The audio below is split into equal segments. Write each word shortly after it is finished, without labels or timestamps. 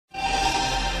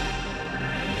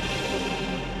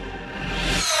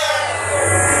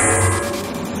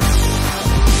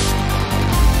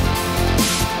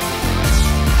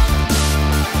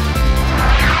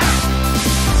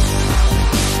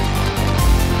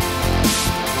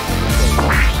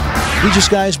These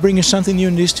guys bringing something new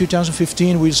in this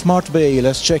 2015 with Smart Bay.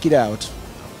 Let's check it out.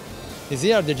 This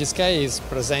year the GSK is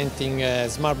presenting a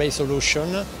Smart Bay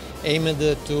solution aimed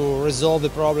to resolve the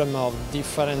problem of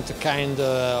different kind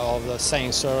of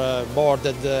sensor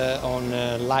boarded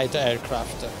on light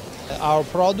aircraft. Our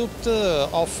product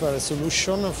offers a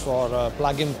solution for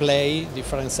plug and play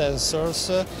different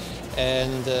sensors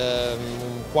and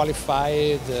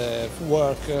qualified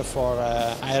work for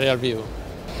aerial view.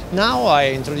 Now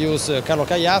I introduce CARLO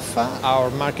CAIAFFA, our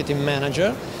marketing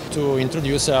manager, to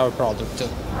introduce our product.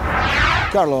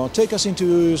 Carlo, take us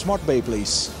into Smart Bay,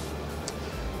 please.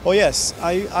 Oh yes,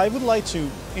 I would like to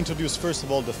introduce first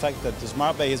of all the fact that the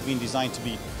Smart Bay has been designed to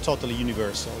be totally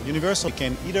universal. Universal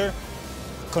can either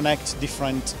connect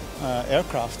different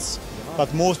aircrafts,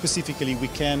 but more specifically we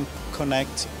can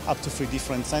connect up to 3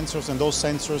 different sensors, and those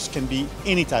sensors can be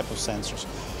any type of sensors.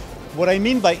 What I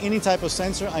mean by any type of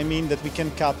sensor, I mean that we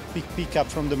can pick up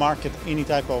from the market any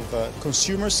type of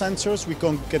consumer sensors, we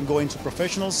can go into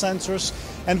professional sensors,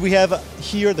 and we have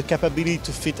here the capability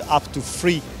to fit up to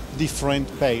 3 different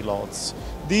payloads.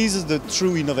 This is the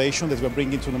true innovation that we're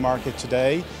bringing to the market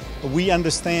today. We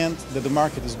understand that the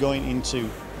market is going into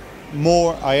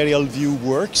more aerial view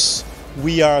works.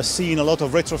 We are seeing a lot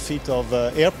of retrofit of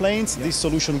airplanes. This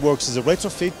solution works as a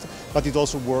retrofit, but it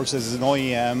also works as an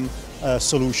OEM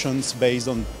solutions based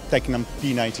on Tecnam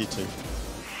P92.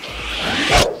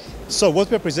 So what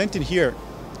we're presenting here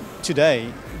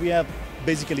today, we have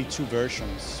basically 2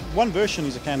 versions. One version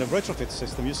is a kind of retrofit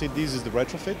system. You see, this is the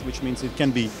retrofit, which means it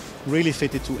can be really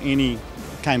fitted to any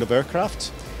kind of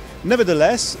aircraft.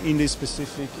 Nevertheless, in this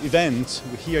specific event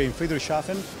here in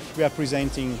Friedrichshafen, we are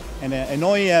presenting an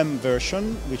OEM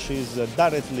version, which is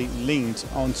directly linked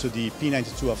onto the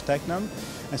P92 of Tecnam.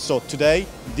 And so today,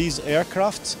 this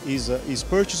aircraft is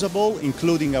purchasable,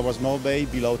 including our Smart Bay,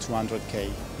 below 200k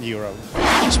euro.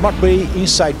 Smart Bay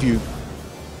inside view.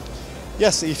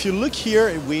 Yes, if you look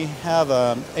here, we have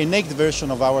a naked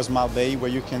version of our Smart Bay, where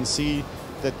you can see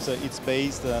that it's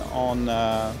based on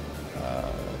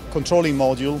controlling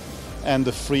module and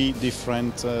the 3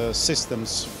 different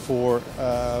systems for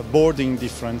boarding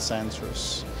different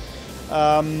sensors.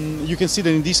 You can see that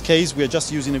in this case we are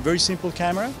just using a very simple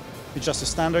camera. It's just a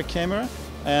standard camera,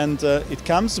 and it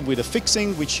comes with a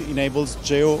fixing which enables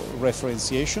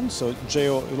geo-referentiation, so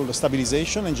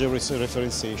geo-stabilization and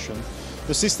geo-referentiation.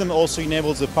 The system also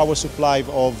enables the power supply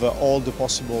of all the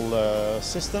possible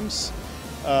systems.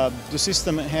 The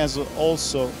system has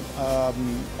also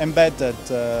embedded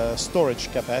storage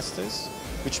capacities,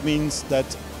 which means that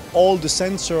all the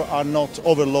sensors are not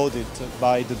overloaded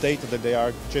by the data that they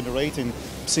are generating,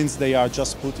 since they are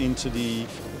just put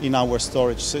in our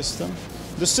storage system.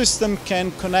 The system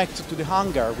can connect to the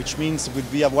hangar, which means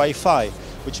via Wi-Fi,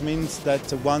 which means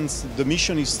that once the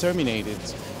mission is terminated,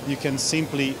 you can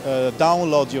simply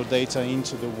download your data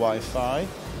into the Wi-Fi.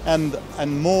 And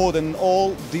more than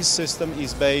all, this system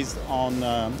is based on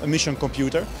a mission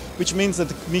computer, which means that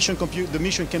the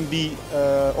mission can be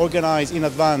organized in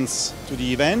advance to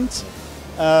the event.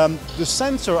 The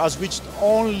sensor are switched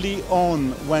only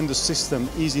on when the system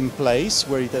is in place,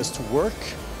 where it has to work.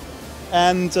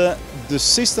 And the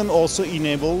system also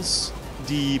enables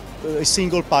a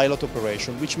single pilot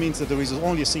operation, which means that there is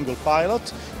only a single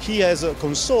pilot. He has a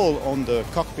console on the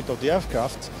cockpit of the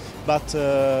aircraft, but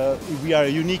we are a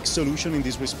unique solution in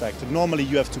this respect. Normally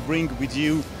you have to bring with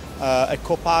you a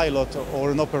co-pilot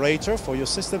or an operator for your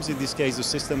systems. In this case, the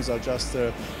systems are just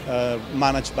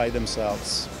managed by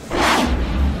themselves.